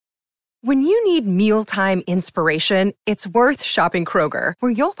When you need mealtime inspiration, it's worth shopping Kroger,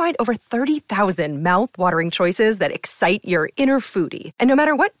 where you'll find over 30,000 mouth-watering choices that excite your inner foodie. And no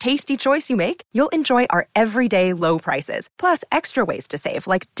matter what tasty choice you make, you'll enjoy our everyday low prices, plus extra ways to save,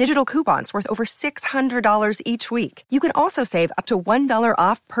 like digital coupons worth over $600 each week. You can also save up to $1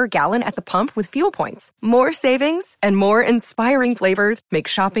 off per gallon at the pump with fuel points. More savings and more inspiring flavors make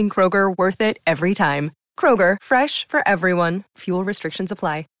shopping Kroger worth it every time. Kroger, fresh for everyone. Fuel restrictions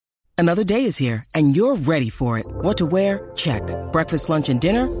apply. Another day is here, and you're ready for it. What to wear? Check. Breakfast, lunch, and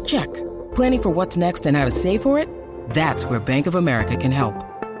dinner? Check. Planning for what's next and how to save for it? That's where Bank of America can help.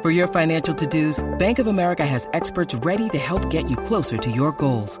 For your financial to-dos, Bank of America has experts ready to help get you closer to your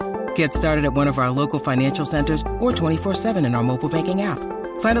goals. Get started at one of our local financial centers or 24/7 in our mobile banking app.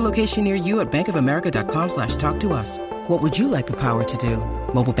 Find a location near you at bankofamerica.com/talktous. What would you like the power to do?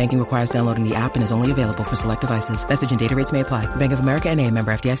 Mobile banking requires downloading the app and is only available for select devices. Message and data rates may apply. Bank of America NA,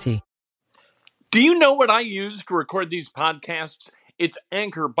 member FDIC. Do you know what I use to record these podcasts? It's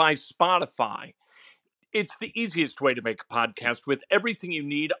Anchor by Spotify. It's the easiest way to make a podcast with everything you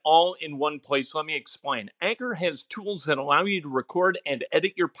need all in one place. Let me explain. Anchor has tools that allow you to record and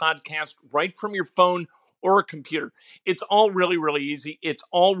edit your podcast right from your phone or a computer. It's all really, really easy. It's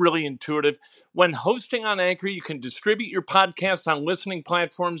all really intuitive. When hosting on Anchor, you can distribute your podcast on listening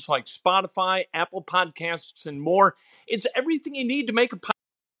platforms like Spotify, Apple Podcasts, and more. It's everything you need to make a podcast.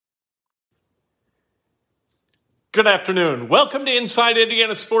 Good afternoon. Welcome to Inside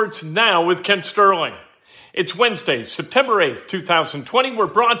Indiana Sports Now with Kent Sterling. It's Wednesday, September 8th, 2020. We're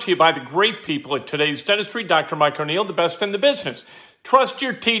brought to you by the great people at Today's Dentistry, Dr. Mike O'Neill, the best in the business. Trust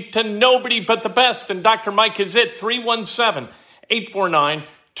your teeth to nobody but the best, and Dr. Mike is it.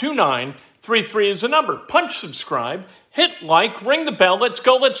 317-849-2933 is the number. Punch subscribe, hit like, ring the bell. Let's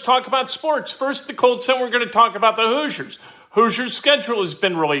go. Let's talk about sports. First, the Colts, then we're going to talk about the Hoosiers. Hoosiers' schedule has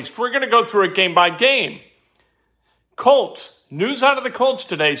been released. We're going to go through it game by game. Colts, news out of the Colts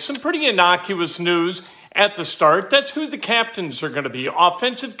today. Some pretty innocuous news at the start. That's who the captains are going to be.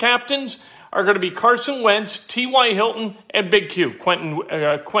 Offensive captains are going to be Carson Wentz, T.Y. Hilton, and Big Q,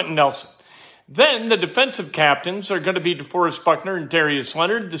 Quentin Nelson. Then the defensive captains are going to be DeForest Buckner and Darius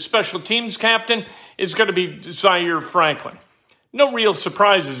Leonard. The special teams captain is going to be Zaire Franklin. No real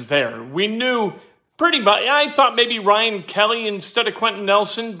surprises there. We knew pretty much. I thought maybe Ryan Kelly instead of Quentin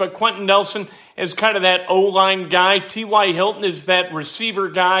Nelson, but Quentin Nelson is kind of that O-line guy. T.Y. Hilton is that receiver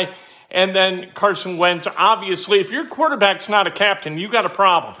guy. And then Carson Wentz. Obviously, if your quarterback's not a captain, you got a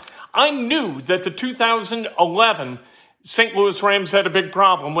problem. I knew that the 2011 St. Louis Rams had a big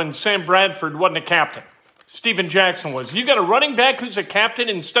problem when Sam Bradford wasn't a captain. Steven Jackson was. You got a running back who's a captain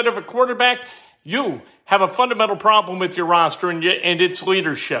instead of a quarterback, you have a fundamental problem with your roster and its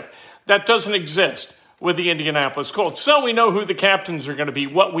leadership. That doesn't exist with the Indianapolis Colts. So we know who the captains are going to be.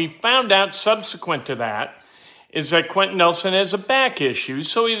 What we found out subsequent to that is that Quentin Nelson has a back issue,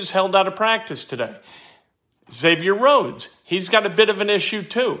 so he was held out of practice today. Xavier Rhodes, he's got a bit of an issue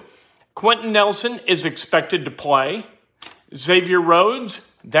too. Quentin Nelson is expected to play. Xavier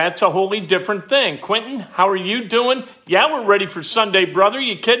Rhodes, that's a wholly different thing. Quentin, how are you doing? Yeah, we're ready for Sunday, brother.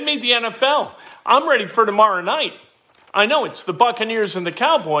 You kidding me? The NFL. I'm ready for tomorrow night. I know it's the Buccaneers and the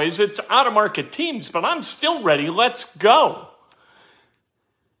Cowboys. It's out-of-market teams, but I'm still ready. Let's go.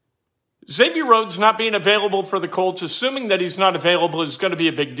 Xavier Rhodes not being available for the Colts, assuming that he's not available, is going to be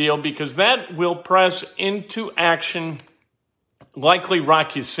a big deal because that will press into action likely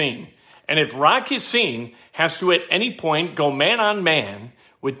Rock Ya-Sin. And if Rock Ya-Sin has to at any point go man-on-man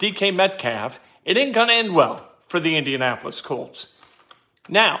with DK Metcalf, it ain't going to end well for the Indianapolis Colts.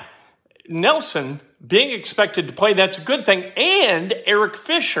 Now, Nelson being expected to play, that's a good thing. And Eric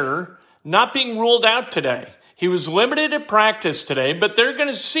Fisher not being ruled out today. He was limited at practice today, but they're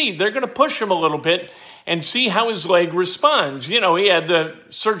going to push him a little bit and see how his leg responds. You know, he had the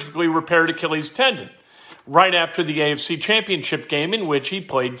surgically repaired Achilles tendon right after the AFC Championship game in which he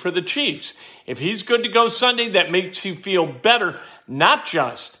played for the Chiefs. If he's good to go Sunday, that makes you feel better, not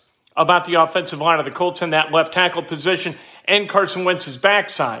just about the offensive line of the Colts in that left tackle position and Carson Wentz's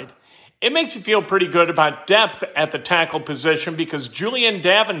backside. It makes you feel pretty good about depth at the tackle position because Julian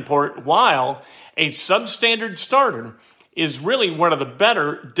Davenport, while a substandard starter, is really one of the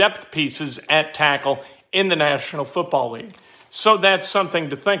better depth pieces at tackle in the National Football League. So that's something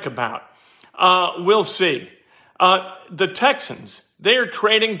to think about. We'll see. The Texans, they are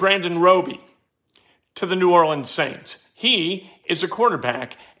trading Brandon Roby to the New Orleans Saints. He is a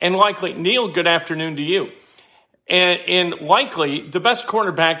quarterback, and likely, Neil, good afternoon to you, and likely the best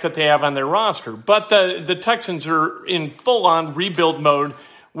cornerback that they have on their roster. But the Texans are in full-on rebuild mode,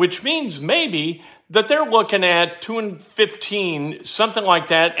 which means maybe that they're looking at 2-15, something like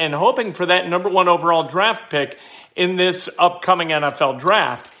that, and hoping for that number 1 overall draft pick in this upcoming NFL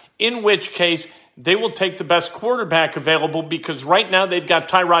draft, in which case they will take the best quarterback available because right now they've got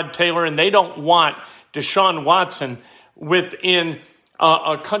Tyrod Taylor and they don't want Deshaun Watson within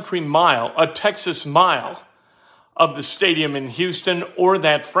a country mile, a Texas mile of the stadium in Houston or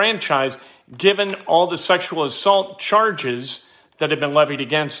that franchise, given all the sexual assault charges that have been levied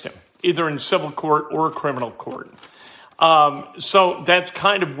against him, either in civil court or criminal court. So that's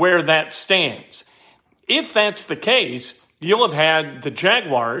kind of where that stands. If that's the case, you'll have had the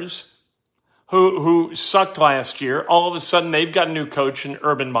Jaguars, who sucked last year. All of a sudden, they've got a new coach in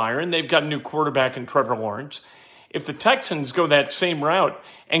Urban Meyer, and they've got a new quarterback in Trevor Lawrence. If the Texans go that same route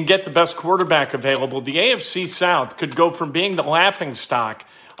and get the best quarterback available, the AFC South could go from being the laughingstock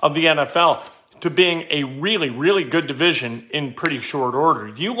of the NFL to being a really, really good division in pretty short order.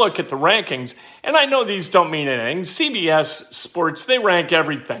 You look at the rankings, and I know these don't mean anything. CBS Sports, they rank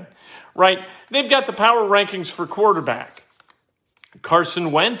everything, right? They've got the power rankings for quarterback.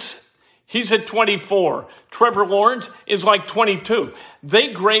 Carson Wentz, he's at 24. Trevor Lawrence is like 22.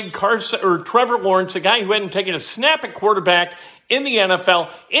 They grade Trevor Lawrence, a guy who hadn't taken a snap at quarterback in the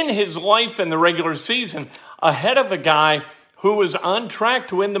NFL in his life in the regular season, ahead of a guy who was on track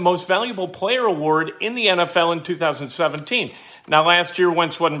to win the Most Valuable Player award in the NFL in 2017. Now, last year,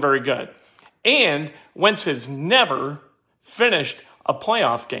 Wentz wasn't very good. And Wentz has never finished a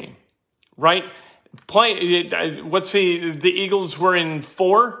playoff game, right? The Eagles were in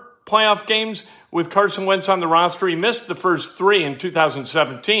 4 playoff games with Carson Wentz on the roster. He missed the first 3 in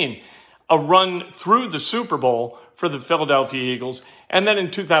 2017, a run through the Super Bowl for the Philadelphia Eagles. And then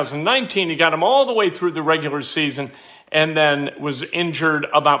in 2019, he got him all the way through the regular season and then was injured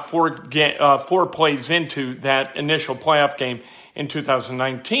about 4 plays into that initial playoff game in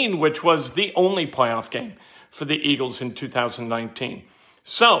 2019, which was the only playoff game for the Eagles in 2019.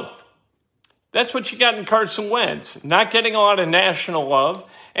 So that's what you got in Carson Wentz, not getting a lot of national love,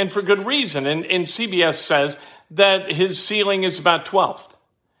 and for good reason. And CBS says that his ceiling is about 12th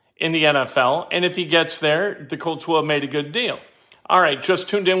in the NFL, and if he gets there, the Colts will have made a good deal. All right, just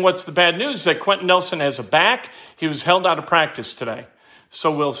tuned in. What's the bad news? That Quentin Nelson has a back. He was held out of practice today,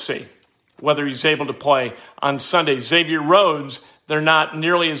 so we'll see whether he's able to play on Sunday. Xavier Rhodes, they're not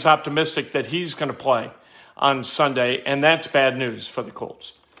nearly as optimistic that he's going to play on Sunday, and that's bad news for the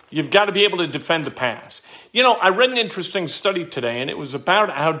Colts. You've got to be able to defend the pass. You know, I read an interesting study today, and it was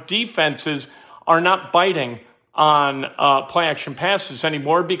about how defenses are not biting on play-action passes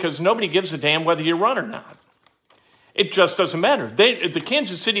anymore because nobody gives a damn whether you run or not. It just doesn't matter. The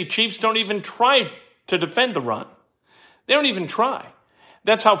Kansas City Chiefs don't even try to defend the run. They don't even try.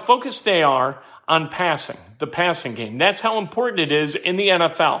 That's how focused they are on passing, the passing game. That's how important it is in the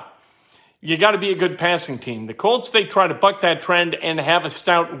NFL. You got to be a good passing team. The Colts, they try to buck that trend and have a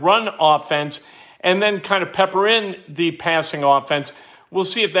stout run offense and then kind of pepper in the passing offense. We'll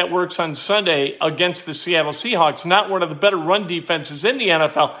see if that works on Sunday against the Seattle Seahawks. Not one of the better run defenses in the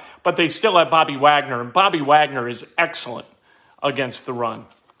NFL, but they still have Bobby Wagner, and Bobby Wagner is excellent against the run.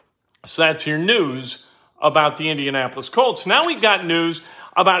 So that's your news about the Indianapolis Colts. Now we've got news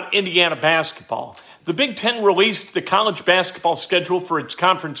about Indiana basketball. The Big Ten released the college basketball schedule for its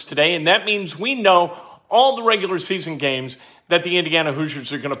conference today, and that means we know all the regular season games that the Indiana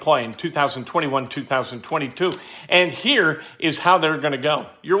Hoosiers are going to play in 2021-2022. And here is how they're going to go.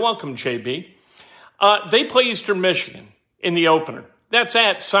 You're welcome, JB. They play Eastern Michigan in the opener. That's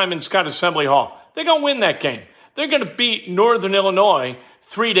at Simon Scott Assembly Hall. They're going to win that game. They're going to beat Northern Illinois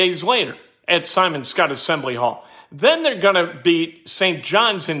 3 days later at Simon Scott Assembly Hall. Then they're going to beat St.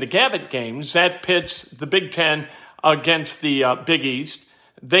 John's in the Gavitt games. That pits the Big Ten against the Big East.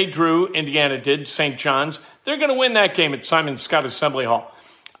 They drew, Indiana did, St. John's. They're going to win that game at Simon Scott Assembly Hall.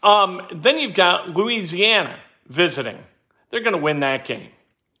 Then you've got Louisiana visiting. They're going to win that game.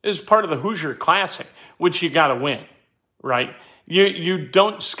 This is part of the Hoosier Classic, which you got to win, right? You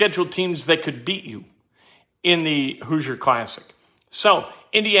don't schedule teams that could beat you in the Hoosier Classic. So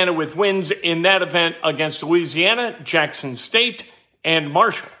Indiana with wins in that event against Louisiana, Jackson State, and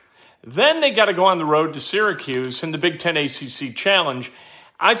Marshall. Then they got to go on the road to Syracuse in the Big Ten ACC Challenge.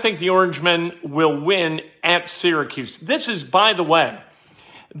 I think the Orangemen will win at Syracuse. This is, by the way,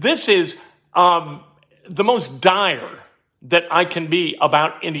 the most dire that I can be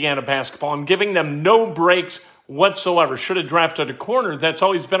about Indiana basketball. I'm giving them no breaks whatsoever. Should have drafted a corner. That's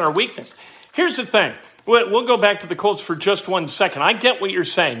always been our weakness. Here's the thing. We'll go back to the Colts for just 1 second. I get what you're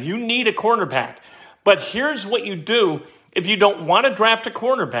saying. You need a cornerback. But here's what you do if you don't want to draft a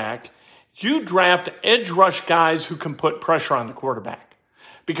cornerback. You draft edge rush guys who can put pressure on the quarterback.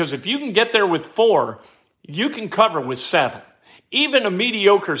 Because if you can get there with 4, you can cover with 7. Even a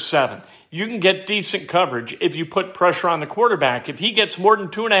mediocre 7, you can get decent coverage if you put pressure on the quarterback. If he gets more than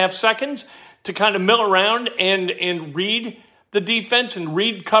 2.5 seconds to kind of mill around and read the defense and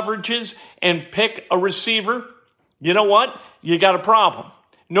read coverages and pick a receiver, you know what? You got a problem,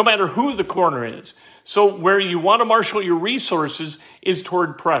 no matter who the corner is. So where you want to marshal your resources is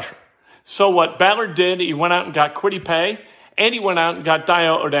toward pressure. So what Ballard did, he went out and got Kwity Paye, and he went out and got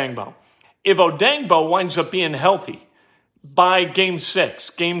Dayo Odeyingbo. If Odeyingbo winds up being healthy by game 6,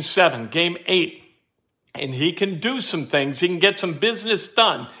 game 7, game 8, and he can do some things, he can get some business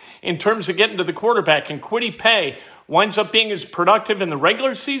done in terms of getting to the quarterback, and Kwity Paye winds up being as productive in the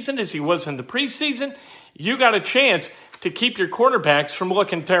regular season as he was in the preseason, you got a chance to keep your quarterbacks from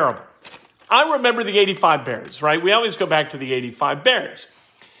looking terrible. I remember the 85 Bears, right? We always go back to the 85 Bears.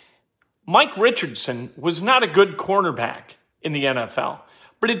 Mike Richardson was not a good cornerback in the NFL,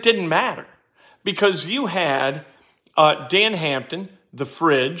 but it didn't matter because you had Dan Hampton, the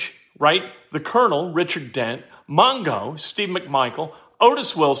Fridge, right? The Colonel, Richard Dent, Mongo, Steve McMichael,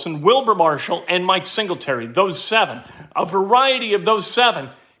 Otis Wilson, Wilbur Marshall, and Mike Singletary. Those 7, a variety of those 7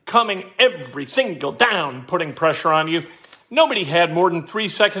 coming every single down, putting pressure on you. Nobody had more than 3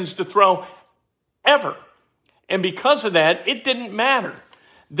 seconds to throw ever. And because of that, it didn't matter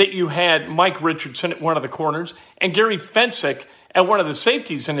that you had Mike Richardson at one of the corners and Gary Fensick at one of the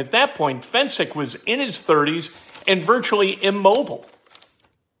safeties. And at that point, Fensick was in his 30s and virtually immobile.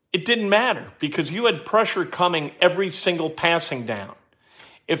 It didn't matter because you had pressure coming every single passing down.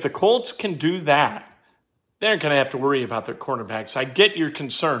 If the Colts can do that, they're going to have to worry about their cornerbacks. I get your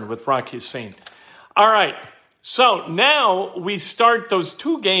concern with Rock Ya-Sin. All right, so now we start those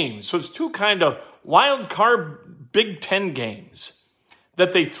 2 games. So it's 2 kind of wild card Big Ten games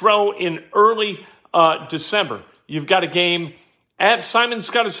that they throw in early December. You've got a game at Simon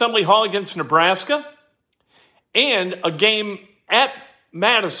Skjodt Assembly Hall against Nebraska and a game at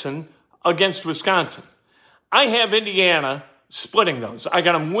Madison against Wisconsin. I have Indiana splitting those. I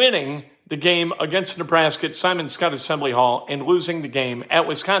got them winning the game against Nebraska at Simon Skjodt Assembly Hall and losing the game at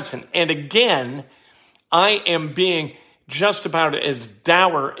Wisconsin. And again, I am being just about as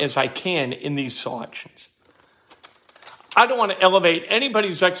dour as I can in these selections. I don't want to elevate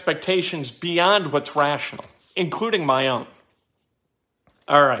anybody's expectations beyond what's rational, including my own.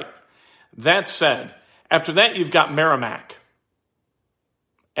 All right. That said, after that, you've got Merrimack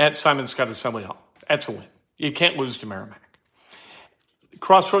at Simon Skjodt Assembly Hall. That's a win. You can't lose to Merrimack.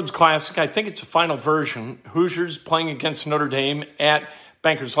 Crossroads Classic, I think it's a final version. Hoosiers playing against Notre Dame at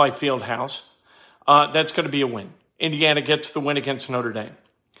Bankers Life Fieldhouse. That's going to be a win. Indiana gets the win against Notre Dame.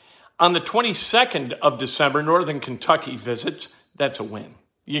 On the 22nd of December, Northern Kentucky visits. That's a win.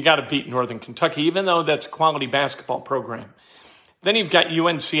 You got to beat Northern Kentucky, even though that's a quality basketball program. Then you've got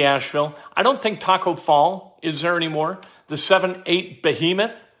UNC Asheville. I don't think Taco Fall is there anymore. The 7-8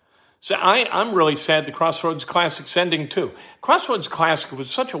 behemoth. So I'm really sad the Crossroads Classic's ending too. Crossroads Classic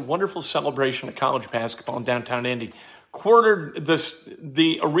was such a wonderful celebration of college basketball in downtown Indy.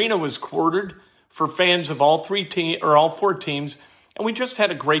 The arena was quartered for fans of all 4 teams, and we just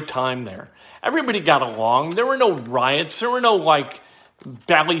had a great time there. Everybody got along. There were no riots. There were no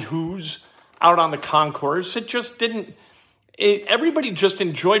ballyhoos out on the concourse. It just didn't. Everybody just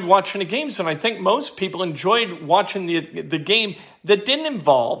enjoyed watching the games, and I think most people enjoyed watching the game that didn't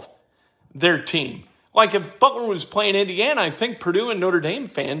involve their team. Like if Butler was playing Indiana, I think Purdue and Notre Dame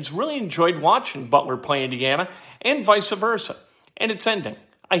fans really enjoyed watching Butler play Indiana and vice versa. And it's ending.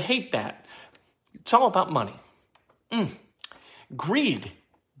 I hate that. It's all about money. Greed.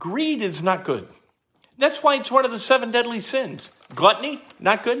 Greed is not good. That's why it's one of the 7 deadly sins. Gluttony,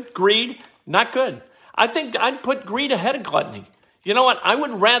 not good. Greed, not good. I think I'd put greed ahead of gluttony. You know what? I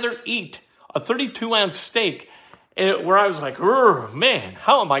would rather eat a 32-ounce steak where I was like, man,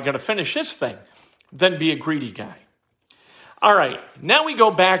 how am I going to finish this thing? Than be a greedy guy. All right, now we go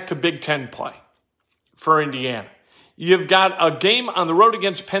back to Big Ten play for Indiana. You've got a game on the road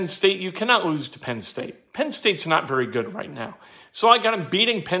against Penn State. You cannot lose to Penn State. Penn State's not very good right now. So I got them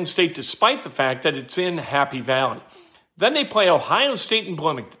beating Penn State despite the fact that it's in Happy Valley. Then they play Ohio State and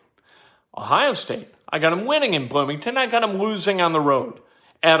Bloomington. Ohio State, I got them winning in Bloomington. I got them losing on the road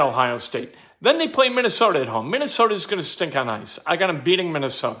at Ohio State. Then they play Minnesota at home. Minnesota's going to stink on ice. I got them beating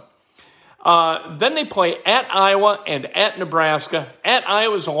Minnesota. Then they play at Iowa and at Nebraska. At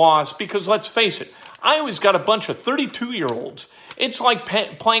Iowa's a loss because, let's face it, Iowa's got a bunch of 32-year-olds. It's like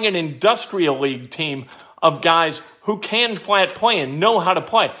playing an industrial league team of guys who can flat play and know how to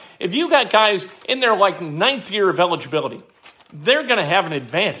play. If you got guys in their 9th year of eligibility, they're going to have an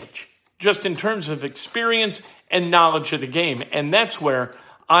advantage just in terms of experience and knowledge of the game. And that's where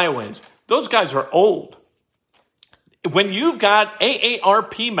Iowa is. Those guys are old. When you've got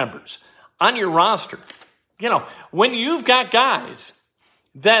AARP members on your roster, when you've got guys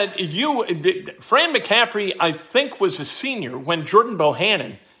that Fran McCaffrey, I think, was a senior when Jordan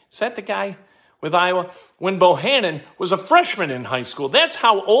Bohannon, is that the guy with Iowa? When Bohannon was a freshman in high school. That's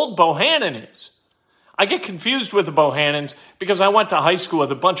how old Bohannon is. I get confused with the Bohannons because I went to high school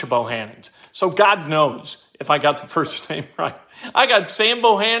with a bunch of Bohannons. So God knows if I got the first name right. I got Sam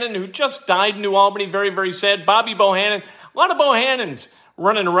Bohannon, who just died in New Albany, very, very sad. Bobby Bohannon, a lot of Bohannons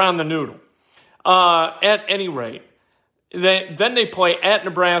running around the noodle. At any rate, then they play at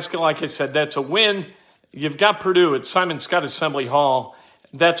Nebraska. Like I said, that's a win. You've got Purdue at Simon Skjodt Assembly Hall.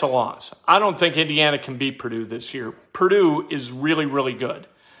 That's a loss. I don't think Indiana can beat Purdue this year. Purdue is really, really good.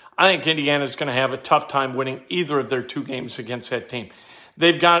 I think Indiana's going to have a tough time winning either of their two games against that team.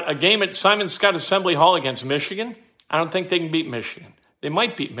 They've got a game at Simon Skjodt Assembly Hall against Michigan. I don't think they can beat Michigan. They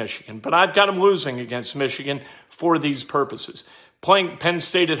might beat Michigan, but I've got them losing against Michigan for these purposes. Playing Penn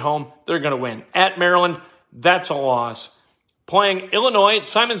State at home, they're going to win. At Maryland, that's a loss. Playing Illinois at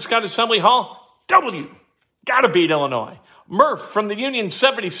Simon Skjodt Assembly Hall, W. Got to beat Illinois. Murph from the Union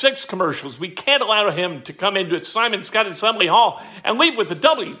 76 commercials. We can't allow him to come into Simon Skjodt Assembly Hall and leave with a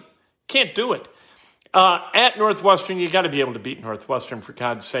W. Can't do it. At Northwestern, you got to be able to beat Northwestern, for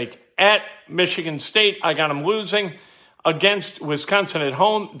God's sake. At Michigan State, I got them losing. Against Wisconsin at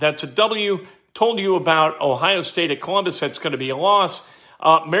home, that's a W. Told you about Ohio State at Columbus, that's going to be a loss.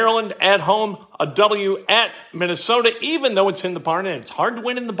 Maryland at home, a W. At Minnesota, even though it's in the barn, and it's hard to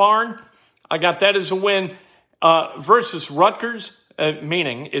win in the barn, I got that as a win. Versus Rutgers,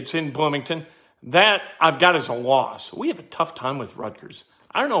 meaning it's in Bloomington, that I've got as a loss. We have a tough time with Rutgers.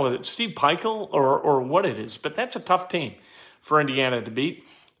 I don't know whether it's Steve Peichel or what it is, but that's a tough team for Indiana to beat.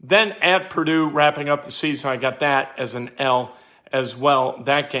 Then at Purdue, wrapping up the season, I got that as an L as well,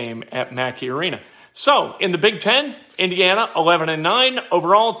 that game at Mackey Arena. So, in the Big Ten, Indiana 11-9,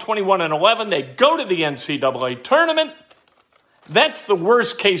 overall 21-11. They go to the NCAA tournament. That's the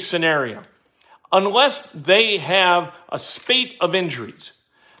worst case scenario. Unless they have a spate of injuries.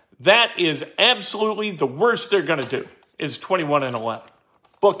 That is absolutely the worst they're going to do, is 21-11.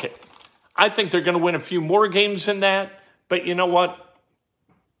 Book it. I think they're going to win a few more games than that, but you know what?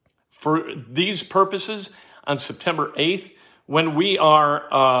 For these purposes, on September 8th, when we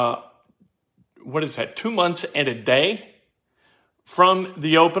are, 2 months and a day from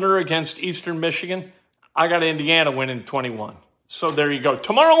the opener against Eastern Michigan, I got Indiana winning 21. So there you go.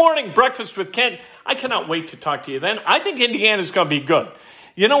 Tomorrow morning, Breakfast with Kent. I cannot wait to talk to you then. I think Indiana's going to be good.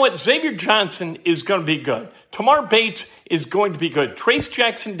 You know what? Xavier Johnson is going to be good. Tamar Bates is going to be good. Trace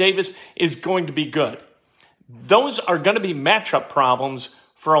Jackson Davis is going to be good. Those are going to be matchup problems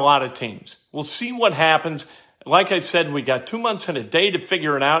for a lot of teams. We'll see what happens. Like I said, we got 2 months and a day to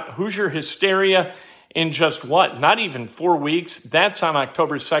figure it out. Hoosier hysteria in just not even 4 weeks. That's on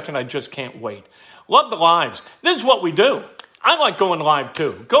October 2nd. I just can't wait. Love the lives. This is what we do. I like going live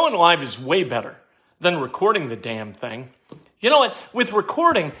too. Going live is way better than recording the damn thing. You know what? With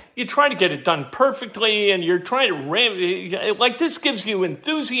recording, you try to get it done perfectly, and you're trying to like this gives you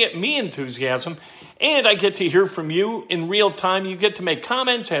enthusiasm, and I get to hear from you in real time. You get to make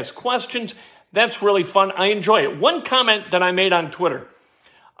comments, ask questions. That's really fun. I enjoy it. One comment that I made on Twitter,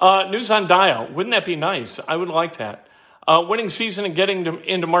 News on Dial. Wouldn't that be nice? I would like that. Winning season and getting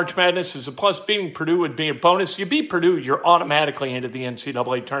into March Madness is a plus. Beating Purdue would be a bonus. You beat Purdue, you're automatically into the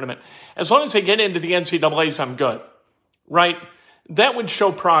NCAA tournament. As long as they get into the NCAAs, I'm good. Right? That would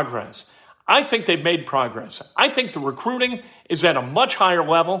show progress. I think they've made progress. I think the recruiting is at a much higher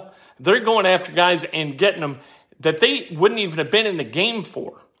level. They're going after guys and getting them that they wouldn't even have been in the game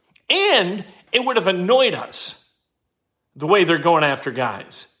for. And it would have annoyed us the way they're going after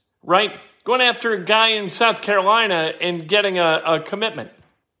guys. Right? Going after a guy in South Carolina and getting a commitment.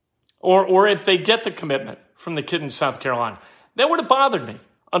 Or if they get the commitment from the kid in South Carolina. That would have bothered me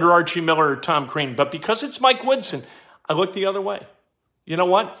under Archie Miller or Tom Crean. But because it's Mike Woodson, I look the other way. You know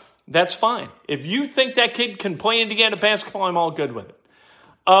what? That's fine. If you think that kid can play Indiana basketball, I'm all good with it.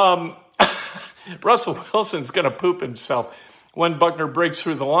 Russell Wilson's going to poop himself. When Buckner breaks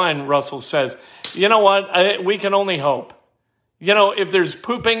through the line, Russell says, you know what? We can only hope. You know, if there's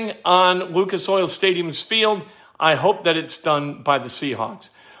pooping on Lucas Oil Stadium's field, I hope that it's done by the Seahawks.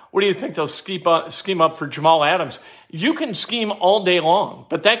 What do you think they'll scheme up for Jamal Adams? You can scheme all day long,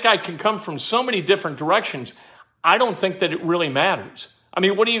 but that guy can come from so many different directions. I don't think that it really matters. I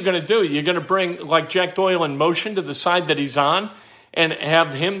mean, what are you going to do? You're going to bring like Jack Doyle in motion to the side that he's on and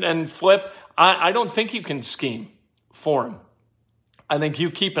have him then flip? I don't think you can scheme for him. I think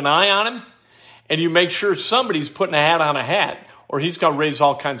you keep an eye on him and you make sure somebody's putting a hat on a hat. or he's going to raise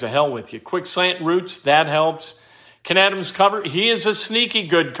all kinds of hell with you. Quick slant routes, that helps. Can Adams cover? He is a sneaky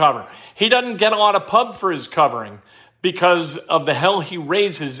good cover. He doesn't get a lot of pub for his covering because of the hell he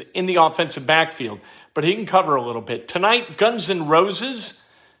raises in the offensive backfield, but he can cover a little bit. Tonight, Guns N' Roses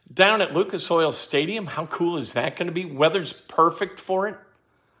down at Lucas Oil Stadium. How cool is that going to be? Weather's perfect for it.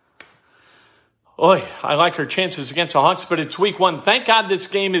 Oy, I like our chances against the Hawks, but it's week 1. Thank God this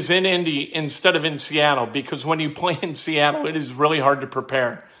game is in Indy instead of in Seattle, because when you play in Seattle, it is really hard to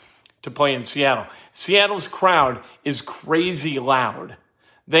prepare to play in Seattle. Seattle's crowd is crazy loud.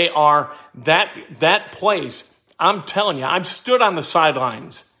 They are that place. I'm telling you, I've stood on the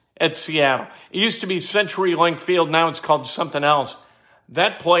sidelines at Seattle. It used to be CenturyLink Field. Now it's called something else.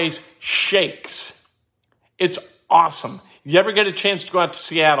 That place shakes. It's awesome. You ever get a chance to go out to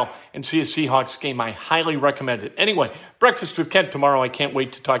Seattle and see a Seahawks game, I highly recommend it. Anyway, Breakfast with Kent tomorrow. I can't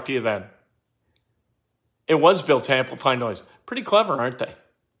wait to talk to you then. It was built to amplify noise. Pretty clever, aren't they?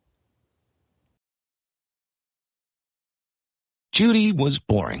 Judy was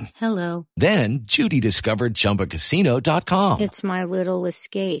boring. Hello. Then Judy discovered ChumbaCasino.com. It's my little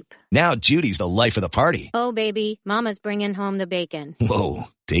escape. Now Judy's the life of the party. Oh, baby, mama's bringing home the bacon. Whoa,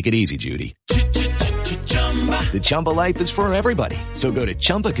 take it easy, Judy. The Chumba life is for everybody. So go to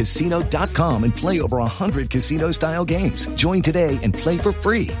ChumbaCasino.com and play over 100 casino-style games. Join today and play for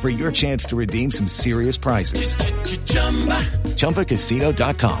free for your chance to redeem some serious prizes.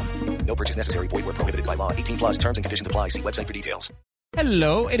 ChumbaCasino.com. No purchase necessary. Void where prohibited by law. 18+ terms and conditions apply. See website for details.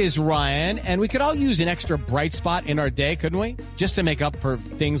 Hello, it is Ryan, and we could all use an extra bright spot in our day, couldn't we? Just to make up for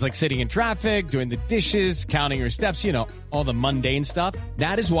things like sitting in traffic, doing the dishes, counting your steps, you know, all the mundane stuff.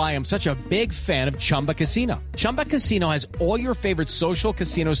 That is why I'm such a big fan of Chumba Casino. Chumba Casino has all your favorite social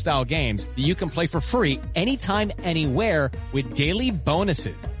casino-style games that you can play for free anytime, anywhere with daily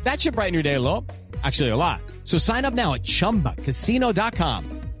bonuses. That should brighten your day a little. Actually, a lot. So sign up now at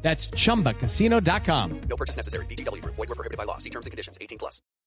ChumbaCasino.com. That's ChumbaCasino.com. No purchase necessary. VGW Group. Void where prohibited by law. See terms and conditions. 18+.